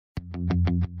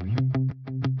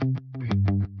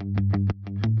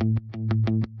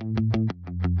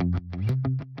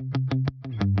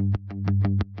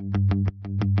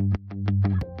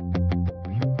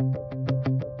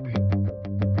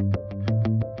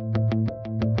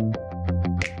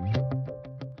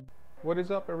What is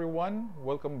up everyone?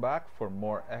 Welcome back for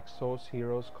more Exos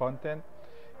Heroes content.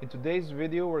 In today's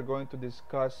video, we're going to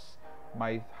discuss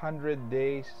my 100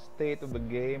 days state of the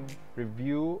game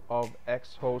review of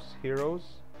Exos Heroes.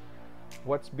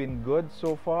 What's been good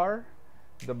so far,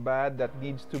 the bad that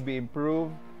needs to be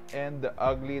improved, and the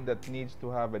ugly that needs to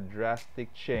have a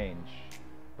drastic change.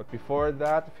 But before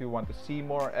that, if you want to see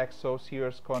more Exos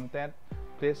Heroes content,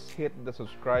 please hit the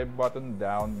subscribe button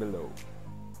down below.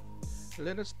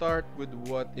 Let us start with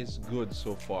what is good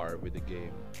so far with the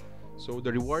game. So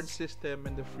the reward system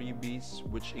and the freebies,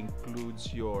 which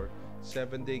includes your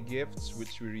 7-day gifts,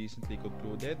 which we recently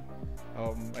concluded.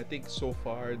 I think so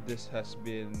far this has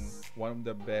been one of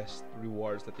the best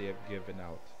rewards that they have given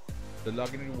out. The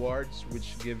login rewards,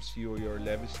 which gives you your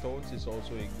levy stones, is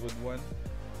also a good one.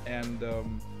 And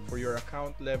for your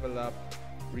account level up,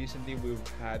 recently we've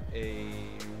had a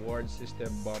reward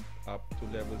system bump up to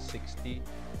level 60.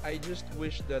 I just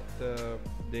wish that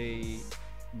they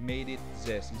made it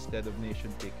Zest instead of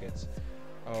nation tickets.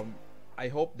 I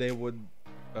hope they would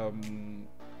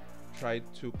try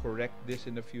to correct this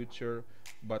in the future,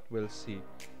 but we'll see.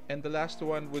 And the last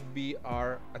one would be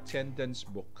our attendance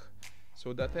book.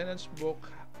 So the attendance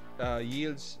book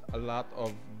yields a lot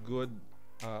of good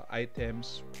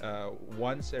items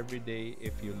once every day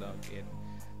if you log in.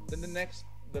 Then the next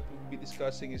that we'll be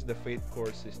discussing is the Fate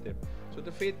Core system. So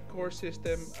the Fate Core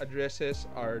system addresses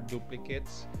our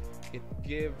duplicates. It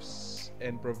gives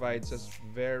and provides us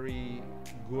very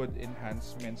good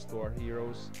enhancements to our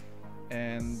heroes,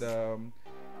 and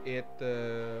it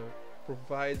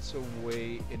provides a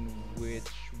way in which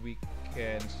we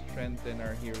can strengthen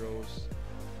our heroes.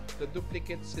 The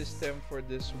duplicate system for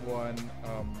this one,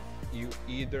 you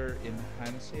either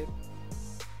enhance it,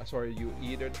 you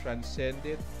either transcend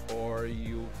it or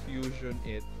you fusion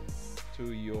it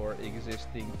to your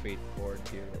existing Fate Core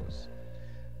heroes.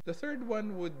 The third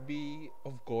one would be,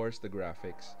 of course, the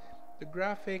graphics. The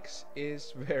graphics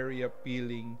is very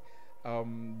appealing.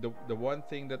 The one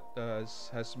thing that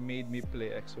has made me play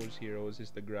Exos Heroes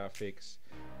is the graphics.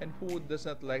 And who does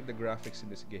not like the graphics in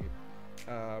this game?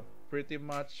 Pretty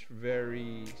much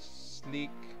very sleek,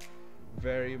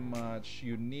 very much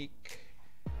unique,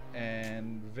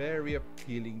 and very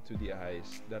appealing to the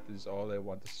eyes. That is all I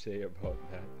want to say about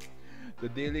that. The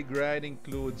daily grind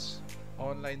includes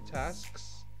online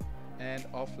tasks and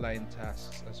offline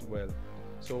tasks as well.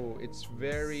 So it's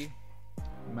very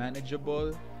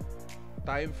manageable,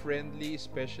 time friendly,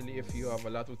 especially if you have a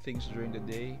lot of things during the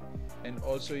day. And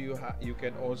also you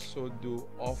can also do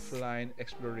offline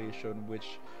exploration,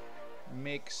 which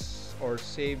makes or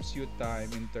saves you time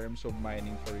in terms of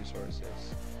mining for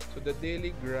resources. So the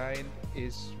daily grind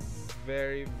is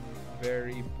very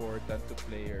important to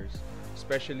players,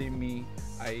 especially me.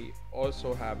 I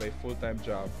also have a full-time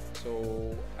job,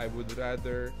 so I would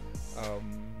rather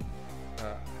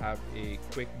have a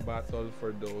quick battle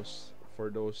for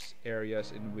those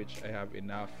areas in which I have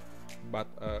enough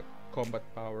combat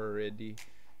power ready,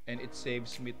 and it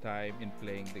saves me time in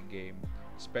playing the game.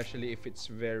 Especially if it's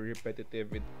very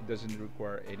repetitive, it doesn't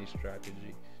require any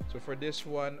strategy. So for this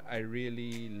one, I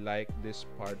really like this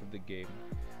part of the game.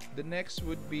 The next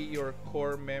would be your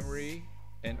core memory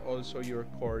and also your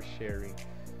core sharing.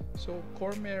 So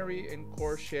core memory and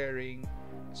core sharing,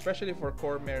 especially for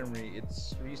core memory,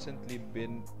 it's recently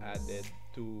been added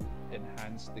to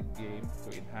enhance the game,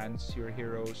 to enhance your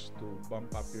heroes, to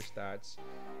bump up your stats,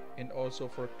 and also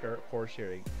for core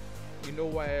sharing. You know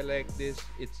why I like this?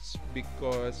 It's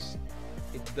because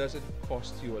it doesn't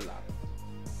cost you a lot.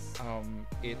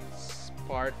 It's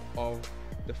part of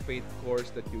the Fate cores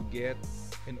that you get,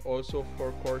 and also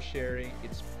for core sharing,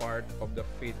 it's part of the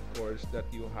Fate cores that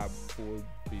you have pulled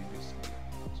previously.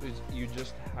 So you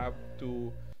just have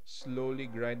to slowly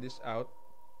grind this out,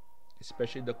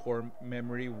 especially the core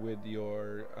memory with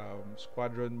your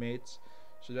squadron mates,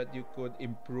 so that you could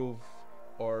improve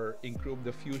or improve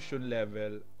the fusion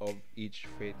level of each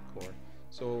Fate core.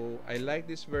 So I like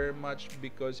this very much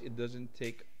because it doesn't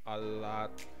take a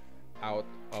lot out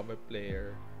of a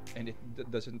player, and it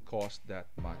doesn't cost that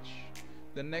much.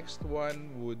 The next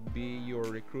one would be your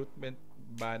recruitment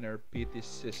banner PT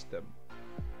system.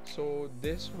 So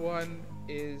this one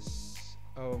is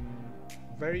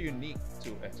very unique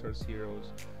to Exos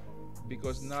Heroes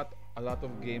because not a lot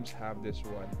of games have this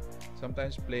one.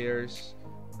 Sometimes players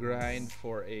grind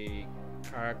for a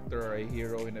character or a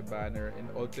hero in a banner, and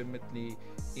ultimately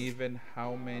even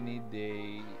how many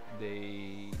they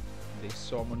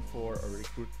summon for or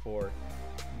recruit for,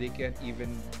 they can't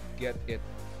even get it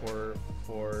for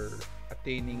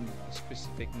attaining a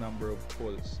specific number of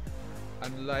pulls.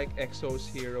 Unlike Exos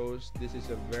Heroes, this is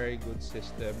a very good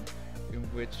system in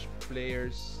which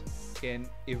players can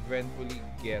eventually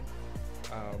get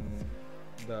um,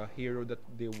 the hero that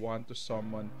they want to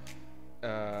summon,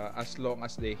 as long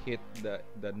as they hit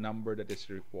the number that is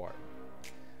required.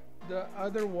 The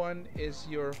other one is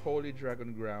your Holy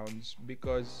Dragon Grounds,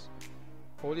 because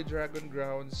Holy Dragon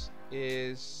Grounds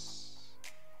is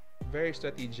very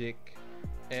strategic,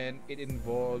 and it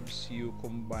involves you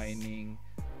combining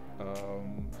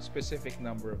specific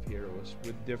number of heroes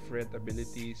with different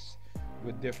abilities,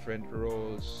 with different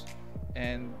roles,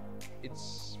 and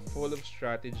it's full of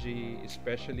strategy,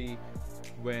 especially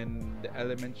when the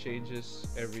element changes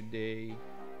every day,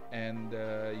 and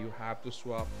you have to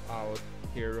swap out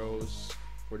heroes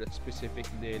for that specific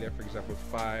day. Like for example,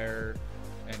 fire,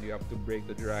 and you have to break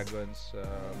the dragons,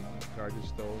 guardian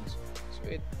stones. So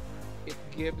it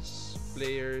gives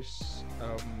players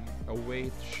a way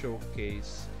to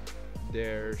showcase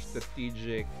their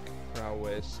strategic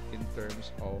prowess in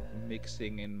terms of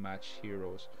mixing and match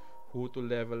heroes, who to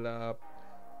level up,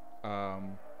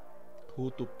 um,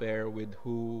 who to pair with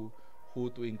who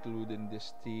to include in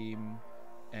this team,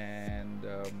 and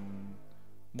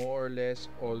more or less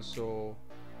also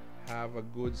have a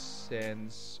good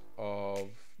sense of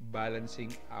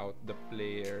balancing out the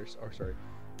players, or sorry,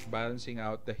 balancing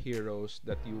out the heroes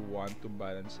that you want to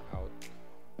balance out,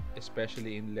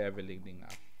 especially in leveling them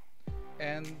up.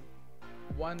 And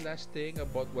one last thing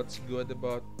about what's good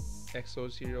about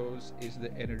Exos Heroes is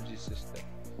the energy system.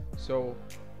 So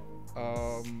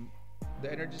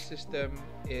the energy system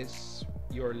is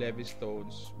your levy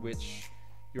stones, which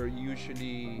you're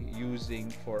usually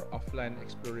using for offline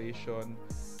exploration,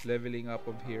 leveling up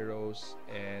of heroes,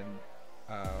 and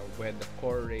when the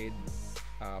core raid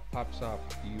pops up,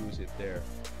 you use it there.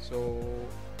 So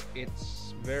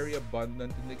it's very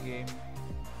abundant in the game.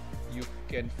 You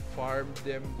can farm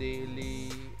them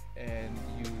daily, and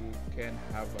you can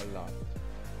have a lot.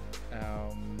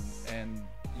 And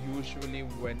usually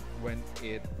when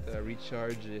it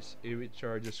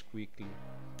recharges quickly.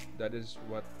 That is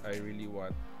what I really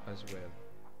want as well.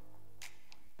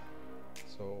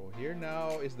 So here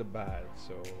now is the bad.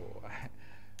 So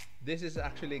this is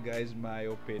actually, guys, my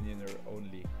opinion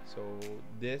only. So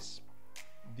these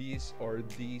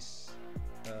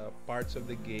parts of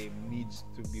the game needs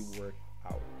to be worked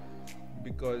out,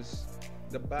 because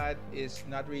the bad is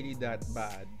not really that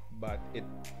bad, but it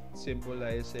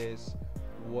symbolizes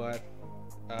what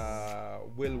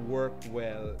will work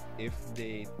well if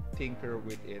they tinker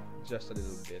with it just a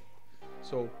little bit.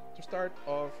 So to start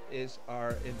off is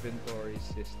our inventory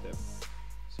system.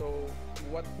 So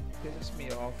what pisses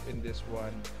me off in this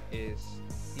one is,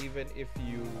 even if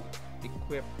you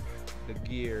equip the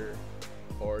gear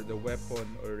or the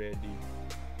weapon already,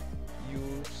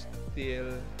 you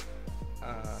still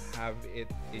have it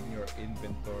in your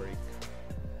inventory.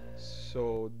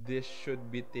 So this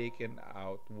should be taken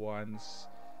out once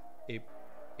a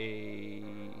a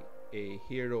a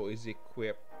hero is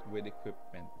equipped with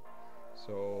equipment.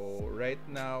 So right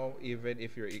now, even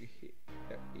if your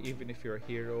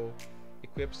hero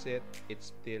equips it,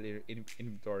 it's still in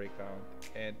inventory count,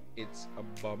 and it's a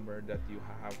bummer that you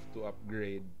have to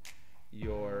upgrade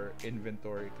your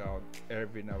inventory count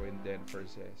every now and then for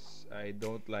Zes. I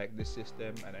don't like this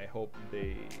system, and I hope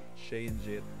they change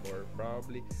it, or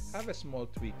probably have a small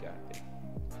tweak at it.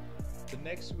 The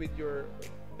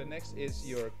next is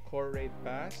your core raid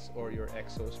pass or your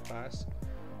Exos pass.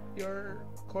 Your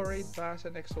core raid pass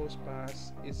and Exos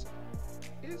pass is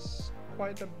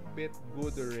quite a bit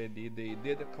good already. They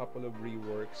did a couple of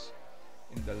reworks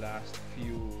in the last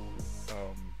few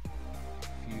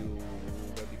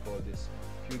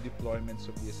deployments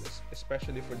of this,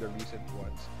 especially for the recent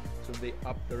ones. So they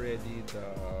upped already the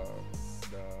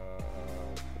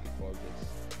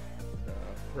the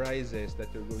prizes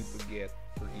that you're going to get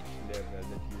for each level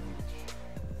that you reach.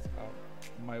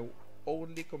 My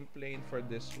only complaint for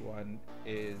this one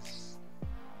is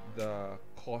the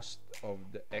cost of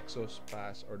the Exos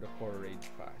pass or the core raid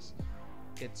pass.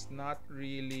 It's not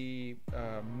really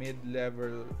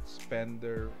mid-level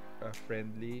spender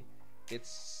friendly.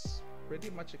 It's pretty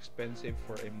much expensive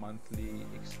for a monthly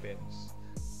expense.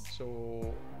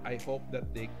 So I hope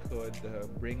that they could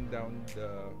bring down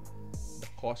the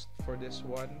cost for this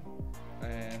one,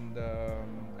 and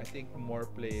I think more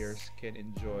players can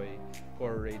enjoy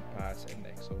core raid pass and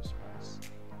Exos pass.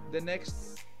 The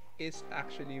next is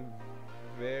actually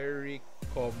very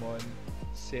common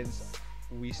since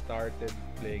we started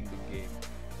playing the game.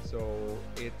 So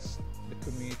it's the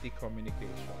community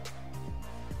communication.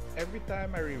 Every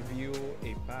time I review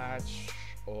a patch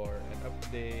or an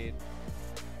update,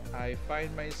 I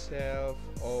find myself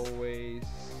always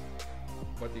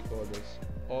what you call this,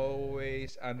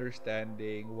 always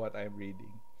understanding what I'm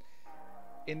reading.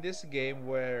 In this game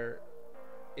where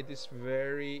it is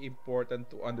very important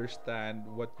to understand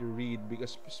what you read,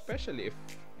 because especially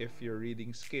if you're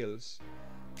reading skills,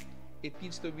 it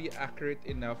needs to be accurate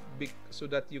enough so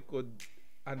that you could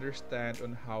understand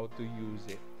on how to use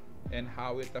it and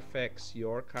how it affects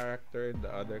your character, the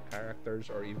other characters,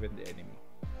 or even the enemy.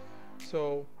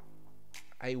 So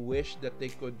I wish that they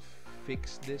could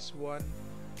fix this one,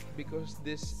 because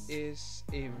this is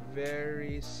a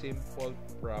very simple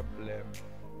problem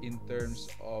in terms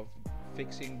of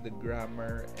fixing the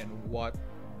grammar and what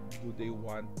do they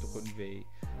want to convey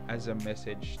as a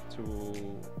message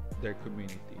to their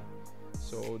community.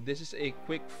 So this is a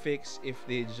quick fix if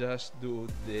they just do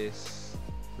this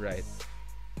right.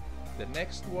 The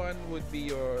next one would be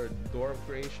your door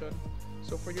creation.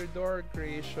 So for your door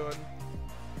creation,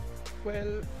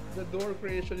 well, the door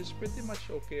creation is pretty much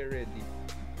okay already,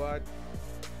 but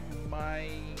my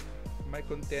my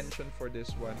contention for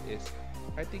this one is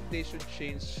I think they should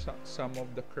change some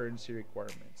of the currency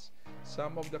requirements.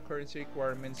 Some of the currency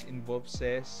requirements involve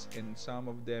CES, and some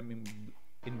of them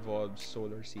involve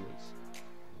solar seals.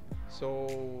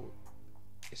 So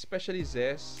especially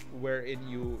ZES, wherein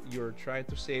you're trying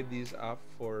to save these up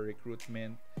for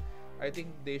recruitment, I think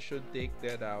they should take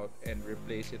that out and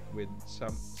replace it with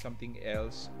something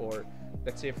else. Or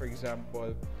let's say, for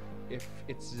example, if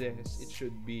it's ZES, it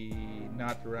should be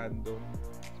not random,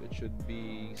 so it should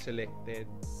be selected.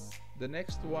 The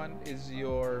next one is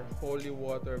your holy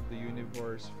water of the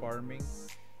universe farming.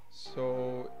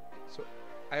 So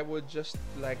I would just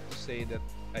like to say that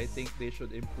I think they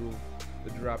should improve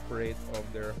the drop rate of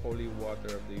their holy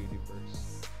water of the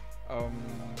universe. Um,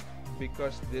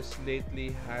 because this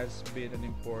lately has been an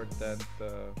important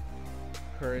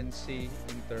currency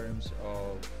in terms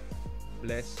of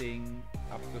blessing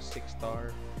up to 6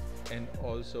 star, and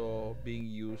also being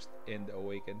used in the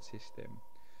awakened system.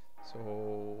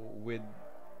 So with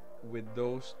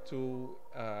those two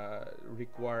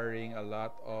requiring a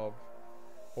lot of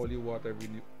holy water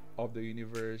of the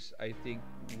universe, I think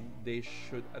they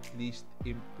should at least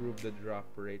improve the drop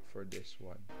rate for this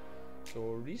one. So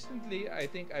recently, I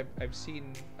think I've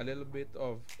seen a little bit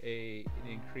of an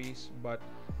increase, but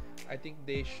I think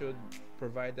they should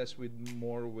provide us with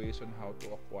more ways on how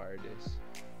to acquire this.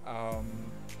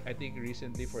 I think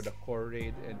recently for the core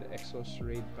raid and the Exos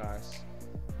raid pass,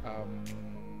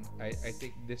 I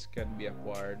think this can be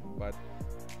acquired, but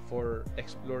for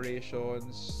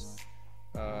explorations,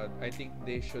 I think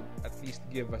they should at least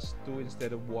give us 2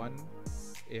 instead of 1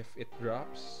 if it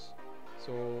drops.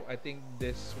 So I think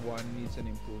this one needs an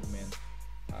improvement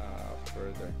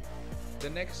further. The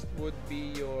next would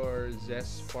be your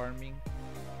Zest farming.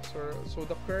 So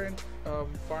the current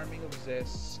farming of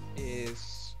Zest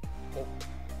is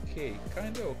okay,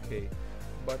 kind of okay,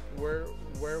 but where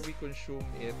we consume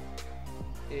it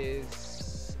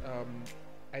is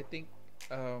I think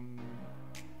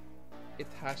it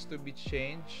has to be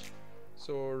changed.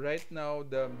 So right now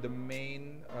the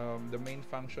main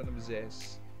function of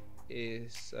Zest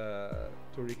is to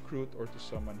recruit or to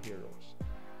summon heroes,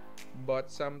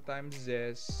 but sometimes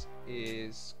Zest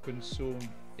is consumed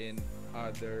in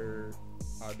other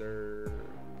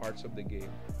parts of the game.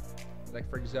 Like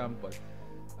for example,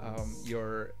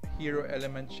 your hero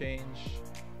element change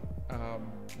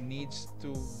needs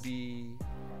to be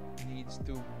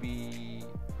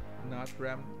not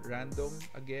random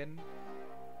again.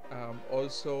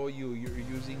 Also, you're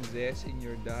using Zest in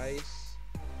your dice,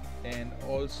 and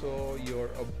also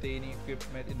you're obtaining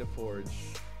equipment in the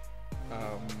forge,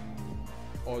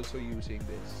 also using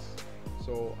this.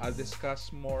 So I'll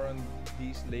discuss more on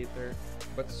these later,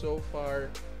 but so far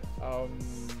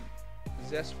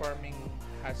Zest farming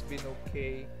has been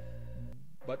okay,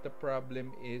 but the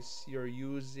problem is you're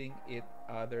using it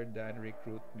other than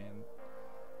recruitment.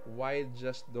 Why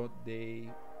just don't they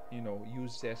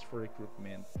use Zest for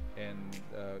recruitment and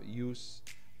use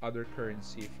other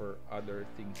currency for other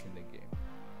things in the game?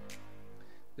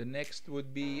 The next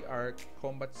would be our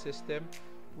combat system,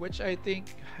 which I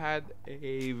think had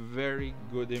a very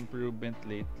good improvement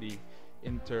lately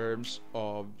in terms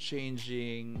of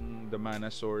changing the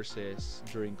mana sources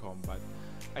during combat.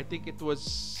 I think it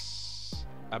was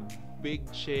a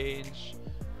big change.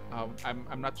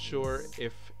 I'm not sure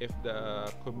if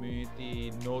the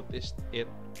community noticed it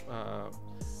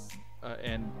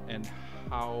and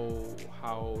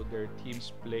how their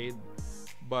teams played,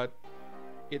 but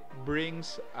it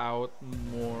brings out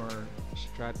more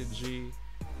strategy,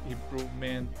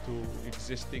 improvement to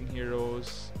existing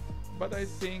heroes. But I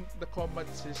think the combat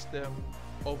system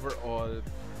overall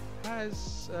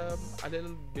has a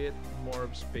little bit more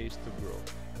of space to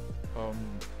grow.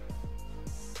 Um,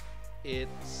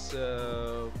 it's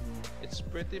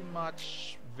pretty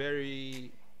much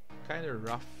very kind of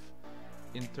rough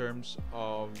in terms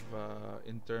of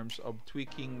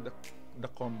tweaking the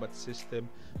combat system,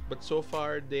 but so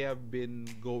far they have been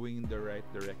going in the right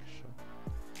direction.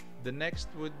 The next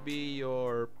would be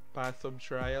your path of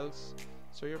trials.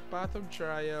 So your path of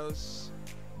trials,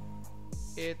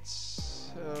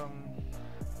 it's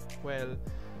well,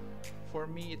 for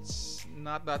me it's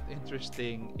not that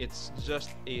interesting. It's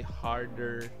just a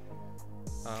harder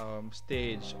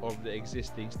stage of the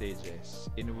existing stages,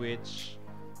 in which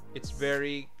it's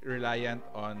very reliant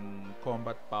on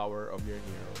combat power of your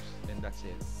heroes, and that's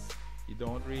it. You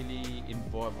don't really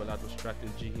involve a lot of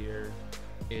strategy here.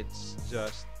 It's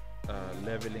just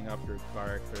leveling up your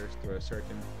characters to a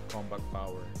certain combat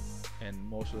power, and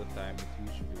most of the time it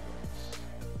usually works.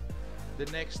 The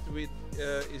next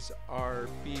is our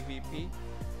PvP.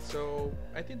 So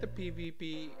I think the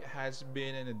PvP has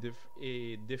been in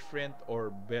a different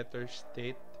or better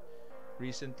state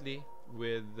recently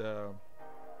with the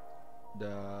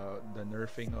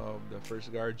nerfing of the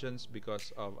first guardians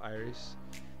because of Iris,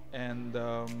 and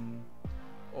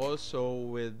also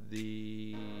with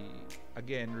the,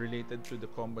 again related to the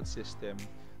combat system,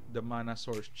 the mana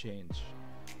source change.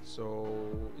 So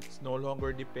it's no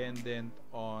longer dependent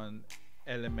on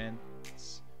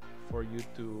elements for you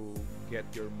to get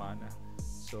your mana.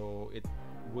 So it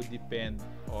would depend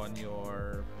on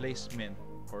your placement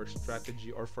or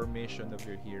strategy or formation of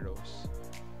your heroes.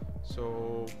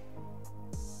 So,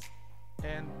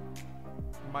 and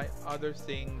my other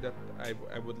thing that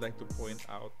I would like to point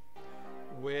out,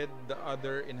 with the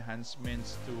other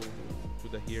enhancements to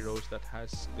the heroes that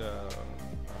has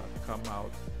come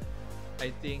out,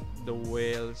 I think the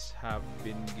whales have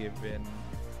been given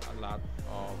a lot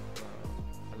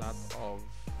of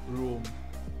room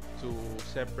to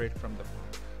separate from the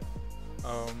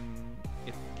pack.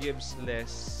 It gives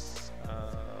less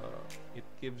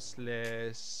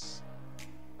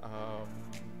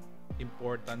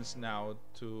importance now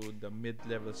to the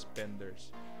mid-level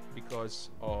spenders because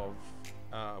of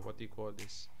what do you call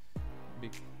this?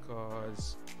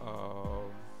 Because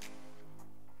of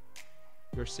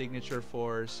your signature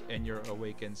force and your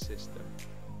awaken system.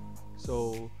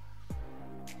 So,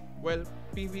 well,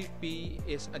 PvP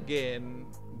is again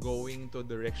going to a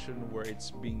direction where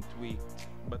it's being tweaked,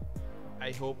 but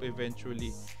I hope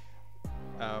eventually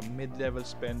mid-level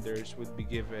spenders would be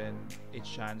given a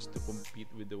chance to compete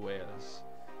with the whales,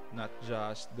 not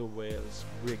just the whales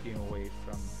breaking away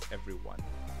from everyone.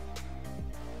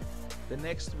 The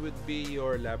next would be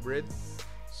your labyrinth.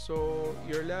 So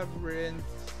your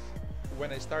labyrinth,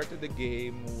 when I started the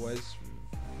game, was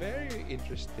very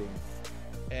interesting,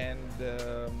 and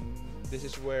this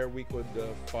is where we could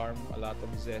farm a lot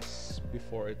of zest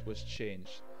before it was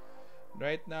changed.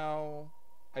 Right now,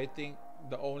 I think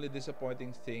the only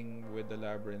disappointing thing with the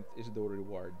labyrinth is the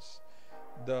rewards.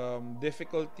 The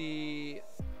difficulty,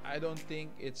 I don't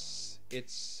think it's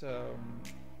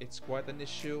quite an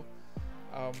issue,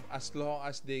 as long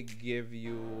as they give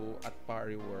you at par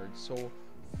rewards. So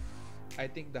I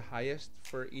think the highest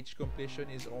for each completion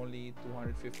is only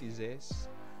 250 zes.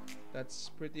 That's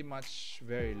pretty much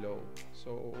very low.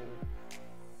 So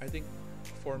I think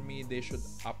for me they should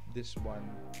up this one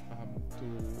to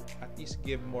at least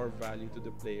give more value to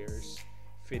the players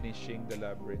finishing the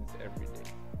labyrinth every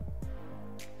day.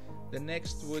 The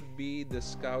next would be the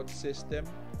scout system.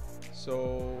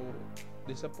 So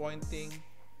disappointing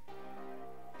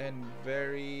and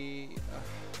very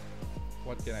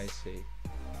what can I say?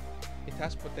 It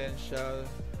has potential,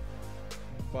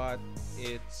 but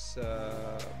it's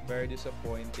very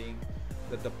disappointing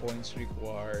that the points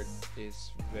required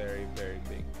is very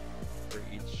big for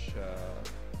each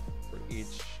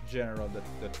general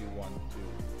that you want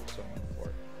to summon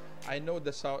for. I know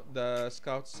the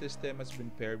scout system has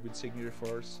been paired with signature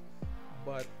force,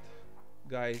 but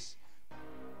guys,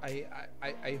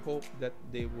 I hope that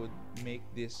they would make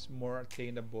this more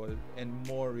attainable and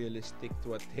more realistic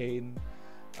to attain,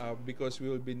 because we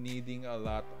will be needing a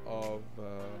lot of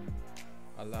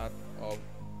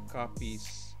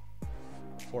copies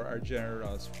for our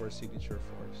generals for signature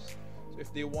force. So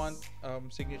if they want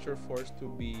signature force to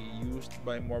be used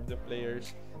by more of the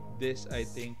players, this I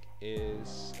think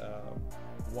is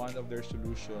one of their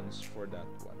solutions for that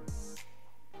one.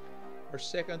 Or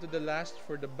second to the last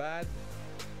for the bad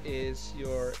is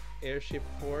your airship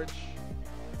forge.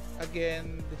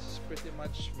 Again, this is pretty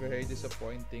much very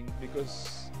disappointing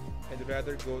because I'd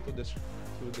rather go to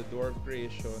the door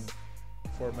creation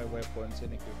for my weapons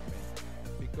and equipment,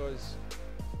 because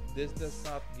this does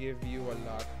not give you a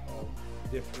lot of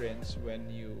difference when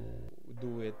you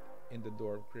do it in the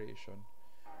dwarf creation.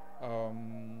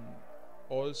 Um,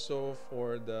 Also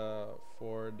for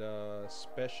the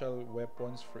special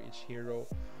weapons for each hero,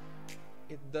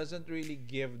 it doesn't really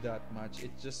give that much.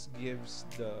 It just gives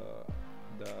the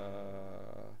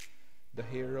the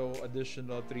hero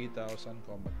additional 3000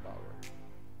 combat power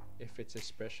if it's a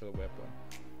special weapon.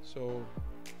 So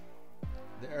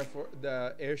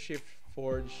the airship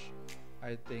forge,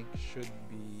 I think, should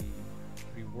be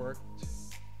reworked,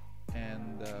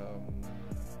 and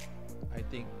I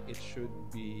think it should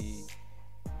be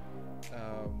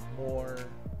more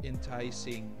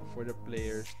enticing for the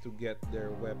players to get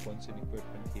their weapons and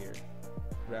equipment here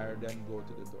rather than go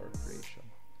to the door creation.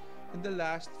 And the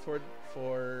last for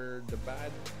the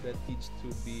bad that needs to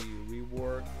be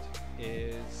reworked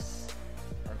is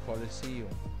our Coliseum.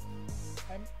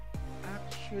 I'm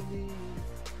actually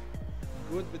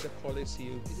good with the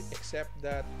Coliseum, except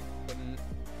that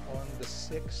on the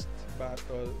sixth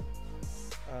battle,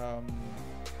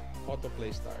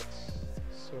 autoplay starts.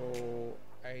 So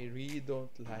I really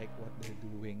don't like what they're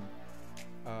doing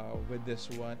with this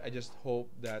one. I just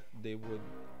hope that they would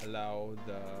allow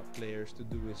the players to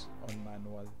do this on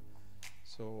manual.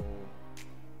 So,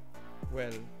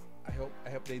 well, I hope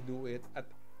they do it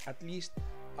at least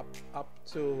up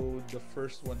to the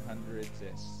first 100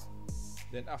 Zs.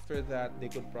 Then after that, they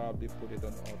could probably put it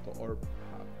on auto, or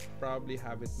probably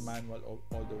have it manual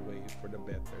all the way for the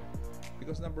better.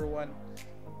 Because number one,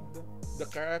 the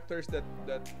characters that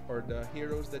or the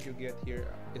heroes that you get here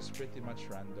is pretty much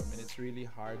random, and it's really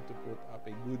hard to put up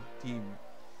a good team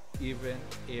even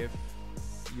if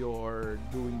you're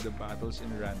doing the battles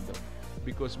in random,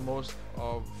 because most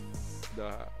of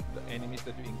the enemies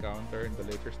that you encounter in the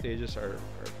later stages are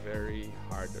very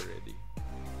hard already.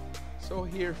 So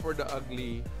here for the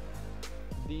ugly,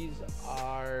 these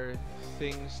are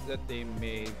things that they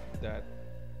made that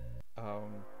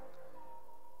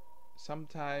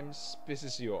sometimes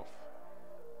pisses you off.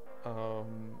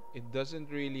 It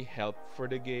doesn't really help for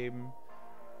the game.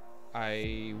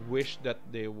 I wish that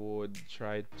they would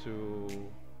try to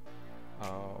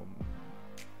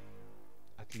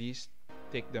at least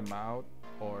take them out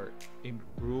or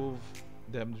improve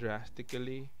them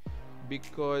drastically,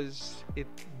 because it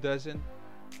doesn't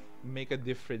make a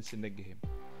difference in the game.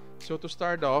 So to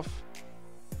start off,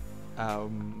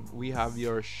 we have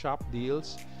your shop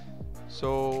deals.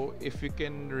 So if you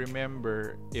can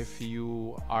remember, if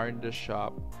you are in the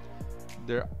shop,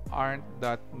 there aren't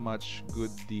that much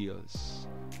good deals,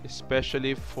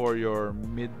 especially for your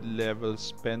mid-level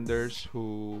spenders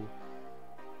who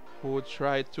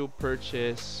try to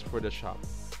purchase for the shop.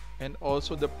 And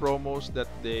also the promos that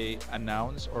they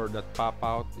announce or that pop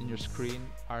out in your screen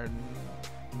are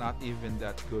not even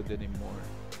that good anymore.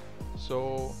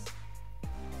 So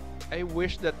I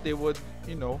wish that they would,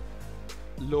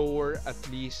 lower at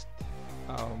least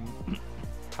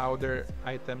how their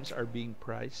items are being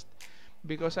priced,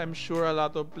 because I'm sure a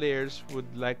lot of players would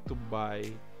like to buy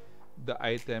the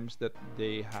items that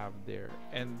they have there,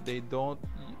 and they don't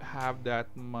have that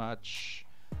much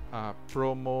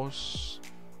promos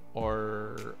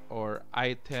or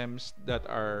items that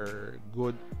are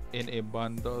good in a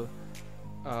bundle.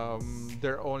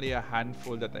 There are only a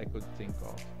handful that I could think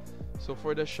of. So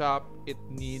for the shop, it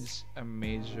needs a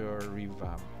major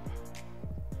revamp.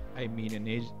 I mean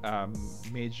a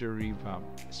major revamp,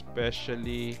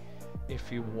 especially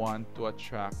if you want to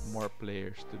attract more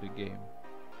players to the game.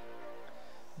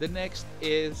 The next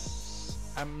is,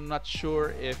 I'm not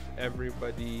sure if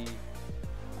everybody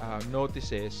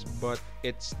notices, but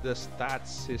it's the stats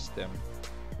system.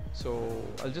 So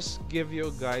I'll just give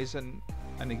you guys an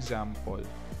example.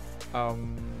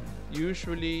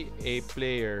 Usually a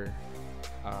player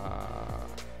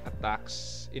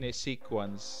attacks in a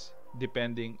sequence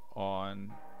depending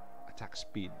on attack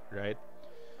speed, right?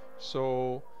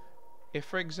 So if,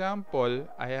 for example,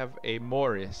 I have a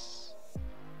Morris,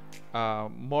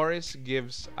 Morris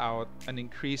gives out an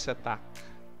increased attack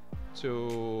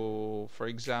to, for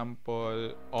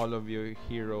example, all of your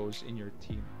heroes in your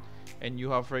team, and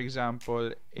you have, for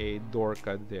example, a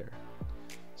Dorka there.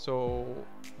 So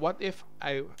what if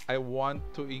I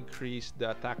want to increase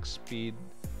the attack speed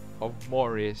of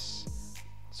Morris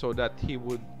so that he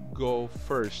would go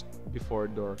first before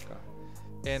Dorka?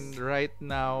 And right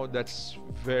now, that's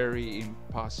very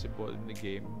impossible in the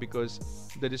game, because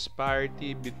the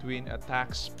disparity between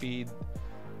attack speed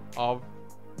of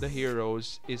the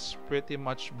heroes is pretty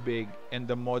much big, and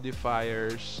the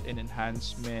modifiers and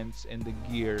enhancements and the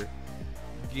gear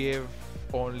give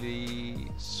only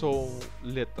so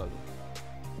little.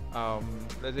 um,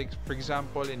 let's say for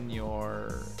example in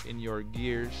your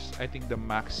gears, I think the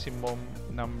maximum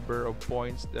number of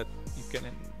points that you can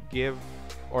give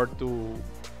or to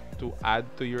add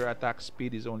to your attack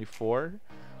speed is only 4.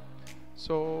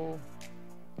 So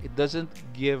it doesn't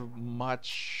give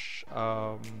much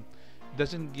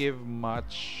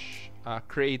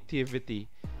creativity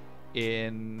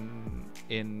in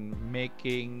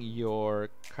making your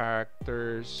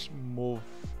characters move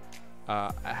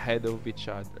ahead of each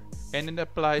other, and it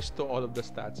applies to all of the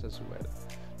stats as well.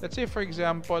 Let's say for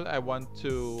example I want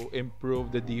to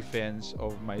improve the defense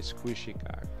of my squishy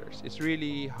characters. It's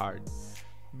really hard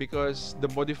because the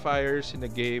modifiers in the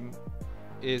game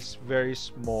is very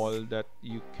small that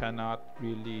you cannot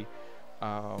really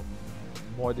um,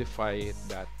 modify it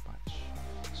that much.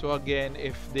 So again,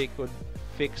 if they could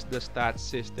fix the stat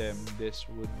system, this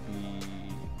would be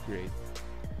great.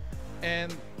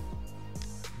 And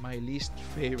my least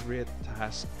favorite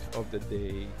task of the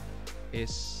day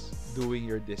is doing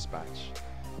your dispatch.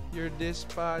 Your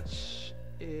dispatch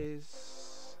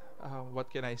is what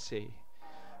can I say?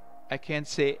 I can't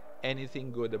say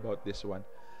anything good about this one.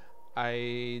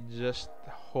 I just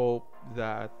hope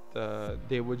that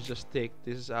they would just take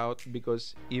this out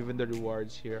because even the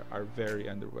rewards here are very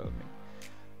underwhelming.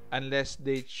 Unless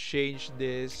they change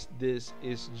this, this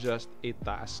is just a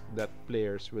task that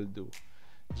players will do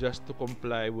just to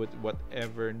comply with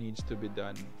whatever needs to be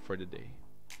done for the day.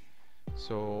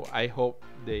 So I hope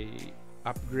they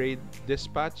upgrade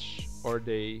dispatch or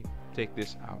they take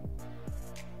this out.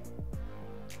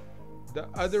 The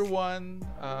other one,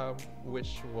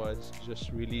 which was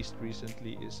just released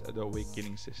recently, is the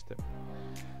awakening system.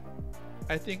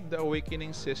 I think the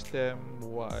awakening system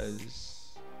was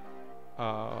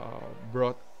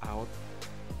brought out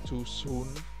too soon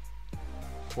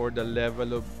for the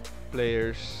level of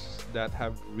players that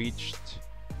have reached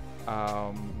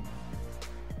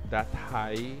that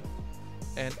high.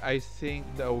 And I think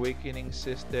the awakening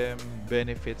system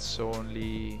benefits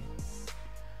only,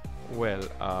 well,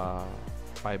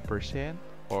 5%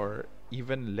 or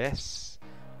even less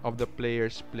of the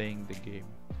players playing the game.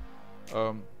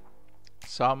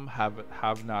 Some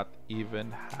have not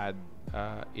even had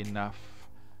enough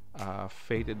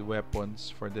fated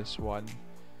weapons for this one,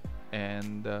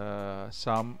 and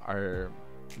some are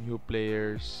new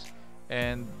players.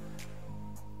 And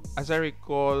as I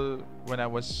recall, when I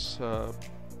was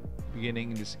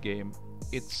beginning this game,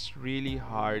 it's really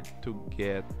hard to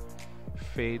get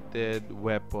fated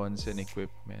weapons and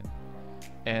equipment,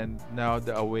 and now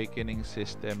the awakening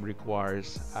system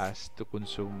requires us to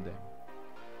consume them.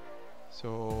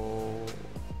 So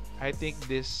I think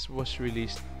this was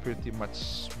released pretty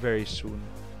much very soon.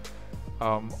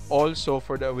 Also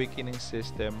for the awakening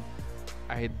system,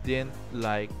 I didn't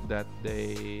like that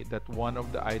one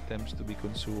of the items to be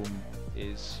consumed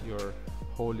is your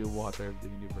holy water of the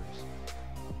universe.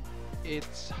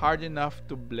 It's hard enough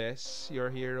to bless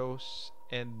your heroes,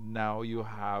 and now you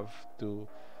have to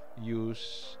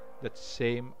use that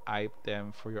same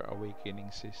item for your awakening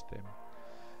system.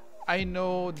 I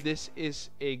know this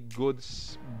is a good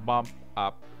bump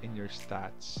up in your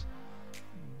stats,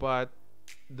 but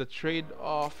the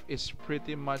trade-off is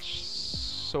pretty much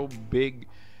so big.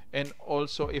 And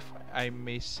also, if I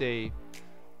may say,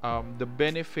 the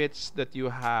benefits that you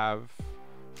have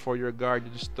for your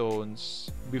guardian stones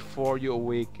before you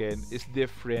awaken is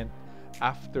different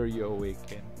after you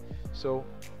awaken. So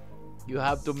you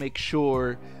have to make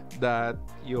sure that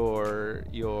your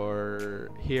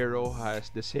hero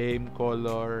has the same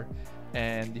color,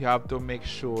 and you have to make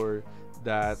sure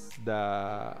that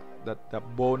the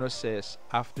bonuses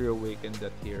after you awaken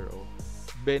that hero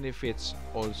benefits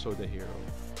also the hero,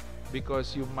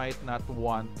 because you might not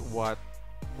want what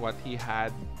he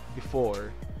had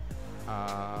before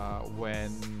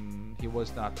when he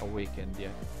was not awakened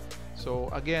yet. So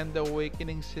again, the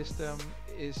awakening system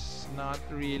is not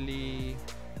really,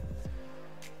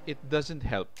 it doesn't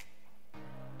help.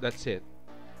 That's it.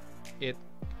 It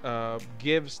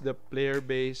gives the player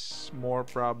base more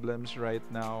problems right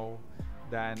now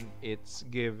than it's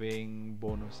giving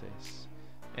bonuses.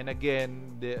 And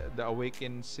again, the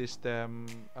awaken system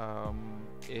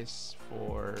is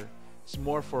for, it's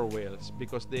more for whales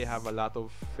because they have a lot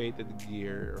of fated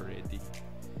gear already.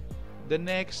 The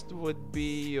next would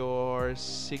be your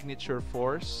signature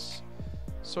force.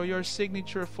 So your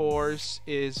signature force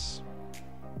is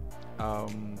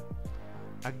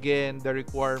again, the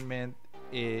requirement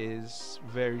is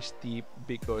very steep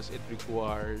because it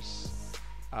requires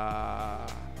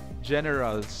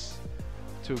generals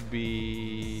to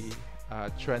be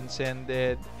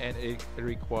transcended, and it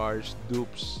requires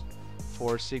dupes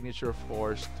for signature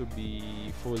force to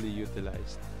be fully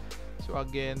utilized. So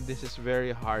again, this is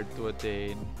very hard to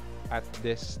attain at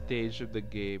this stage of the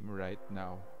game right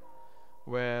now.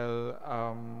 Well,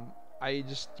 I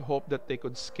just hope that they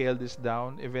could scale this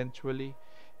down eventually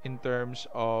in terms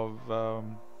of,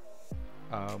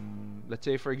 let's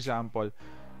say, for example,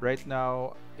 right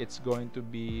now it's going to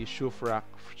be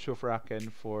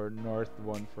Shufraken for North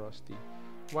 1 Frosty.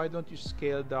 Why don't you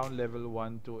scale down level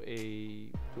 1 to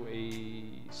a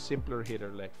simpler hitter,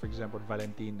 like for example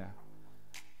Valentina,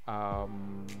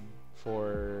 um,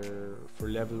 for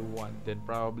level 1, then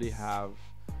probably have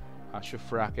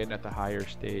Shufraken at a higher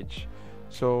stage.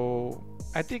 So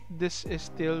I think this is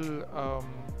still,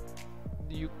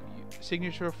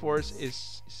 signature force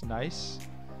is nice,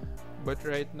 but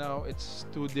right now it's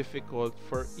too difficult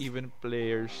for even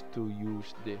players to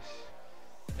use this.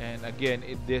 And again,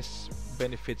 this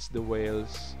benefits the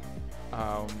whales,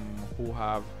 um, who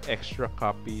have extra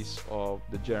copies of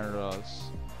the generals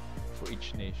for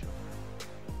each nation.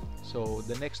 So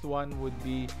the next one would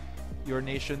be your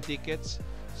nation tickets.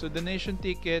 So the nation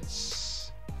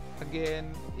tickets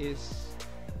again is,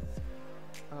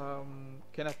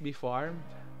 cannot be farmed,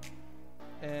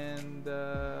 and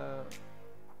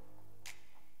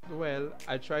well,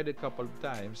 I tried a couple of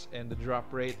times, and the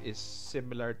drop rate is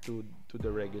similar to the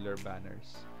regular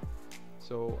banners.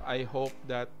 So I hope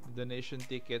that the nation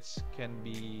tickets can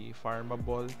be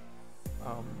farmable.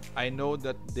 I know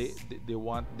that they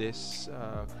want this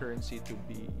currency to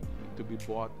be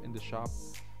bought in the shop,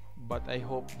 but I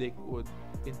hope they could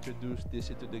introduce this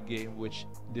into the game, which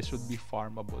this would be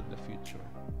farmable in the future.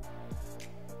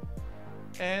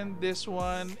 And this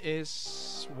one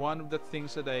is one of the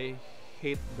things that I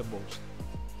hate the most.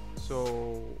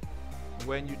 So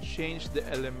when you change the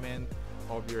element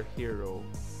of your hero,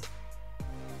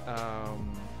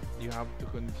 you have to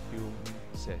consume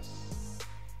cess.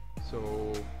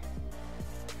 So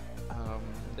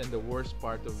then the worst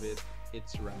part of it,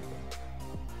 it's random.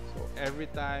 So every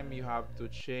time you have to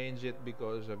change it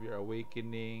because of your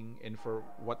awakening, and for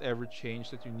whatever change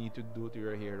that you need to do to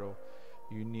your hero,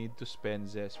 you need to spend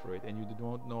zest for it, and you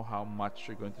don't know how much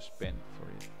you're going to spend for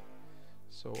it.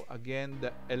 So again,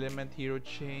 the element hero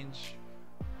change,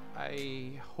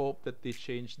 I hope that they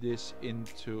change this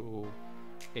into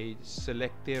a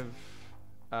selective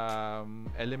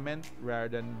element rather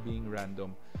than being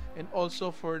random. And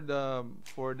also for the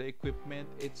equipment,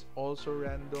 it's also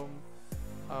random,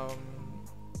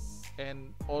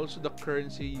 and also the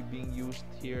currency being used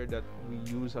here that we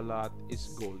use a lot is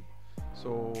gold.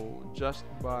 So just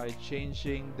by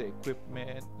changing the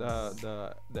equipment,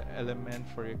 the element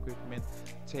for equipment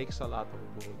takes a lot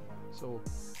of gold. So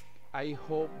I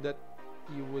hope that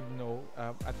you would know,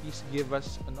 at least give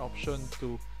us an option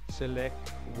to select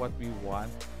what we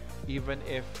want, even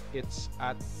if it's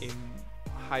at a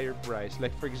higher price.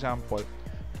 Like for example,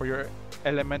 for your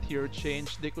element hero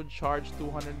change, they could charge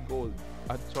 200 gold,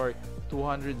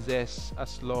 200 zest,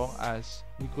 as long as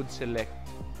we could select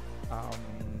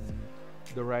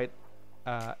the right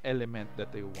element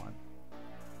that they want.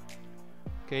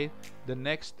 Okay, the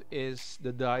next is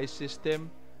the die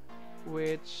system,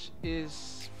 which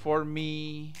is, for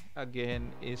me,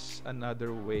 again, is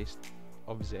another waste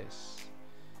of zest.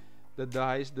 The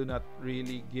dice do not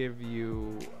really give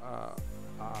you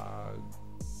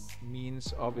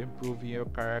means of improving your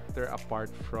character apart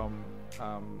from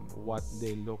what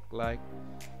they look like,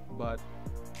 but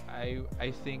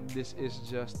I think this is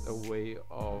just a way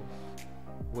of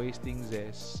wasting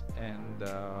zest, and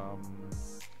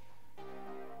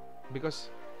because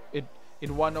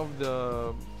in one of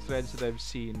the threads that I've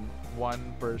seen,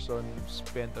 one person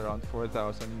spent around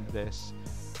 4,000 zest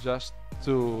just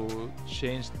to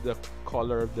change the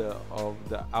color of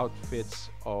the outfits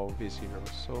of his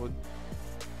heroes. So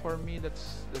for me,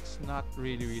 that's not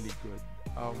really good.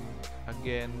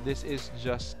 Again, this is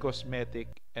just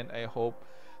cosmetic, and I hope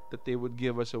that they would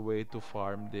give us a way to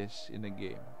farm this in a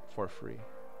game for free.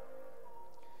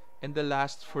 And the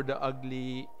last for the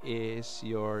ugly is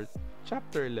your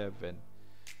chapter 11.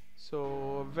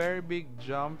 So a very big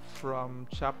jump from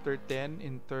chapter 10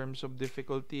 in terms of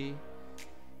difficulty.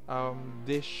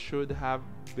 This should have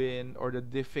been, or the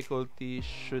difficulty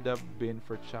should have been,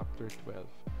 for chapter 12.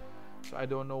 So I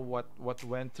don't know what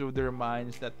went through their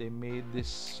minds that they made this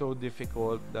so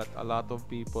difficult that a lot of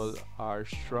people are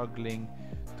struggling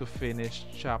to finish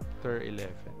chapter 11.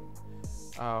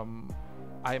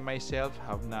 I myself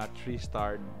have not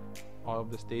restarted all of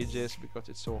the stages because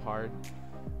it's so hard.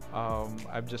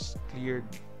 I've just cleared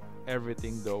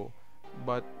everything though,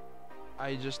 but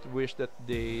I just wish that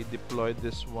they deployed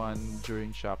this one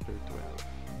during chapter 12.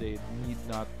 They need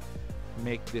not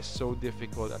make this so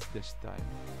difficult at this time.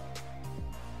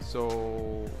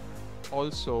 So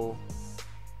also,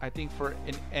 I think for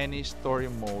in any story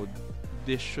mode,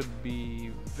 this should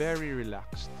be very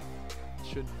relaxed.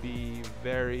 Should be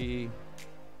very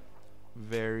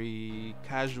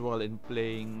casual in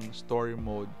playing story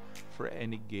mode for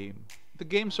any game. The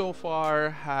game so far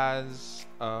has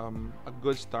a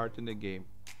good start in the game.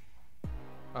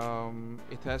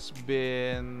 It has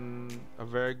been a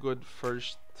very good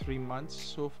first 3 months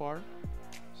so far,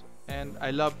 and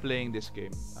I love playing this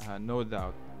game, no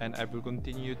doubt. And I will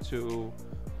continue to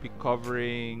be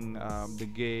covering the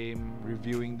game,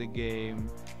 reviewing the game,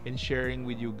 and sharing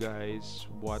with you guys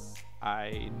what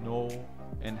I know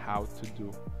and how to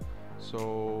do.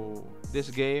 So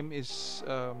this game is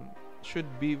should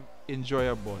be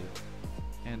enjoyable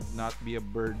and not be a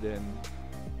burden,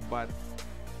 but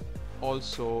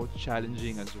also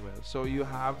challenging as well. So you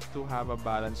have to have a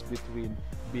balance between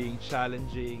being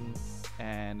challenging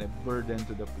and a burden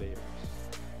to the players.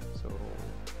 So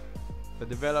the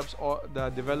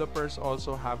developers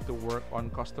also have to work on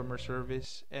customer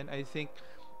service, and I think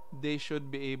they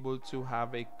should be able to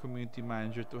have a community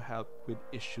manager to help with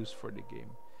issues for the game,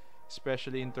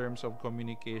 especially in terms of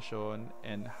communication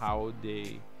and how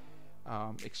they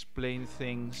explain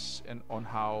things and on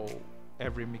how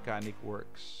every mechanic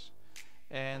works.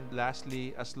 And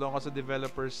lastly, as long as the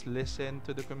developers listen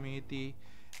to the community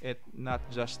and not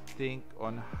just think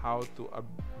on how to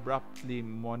abruptly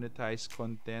monetize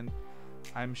content,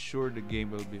 I'm sure the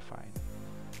game will be fine.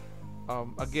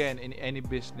 Again, in any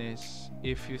business,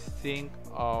 if you think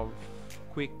of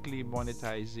quickly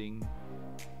monetizing,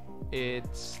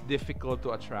 it's difficult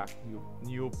to attract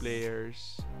new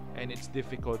players, and it's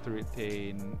difficult to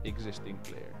retain existing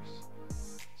players.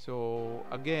 So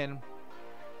again,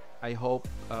 I hope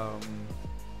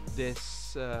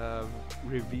this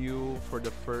review for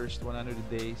the first 100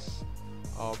 days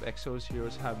of Exos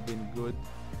Heroes have been good.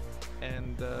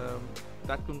 And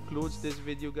that concludes this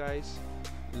video, guys.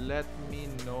 Let me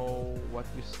know what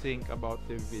you think about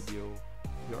the video,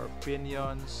 your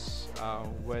opinions,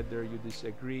 whether you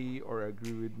disagree or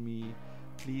agree with me.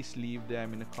 Please leave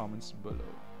them in the comments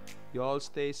below. You all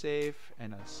stay safe,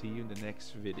 and I'll see you in the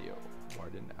next video.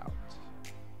 Warden out.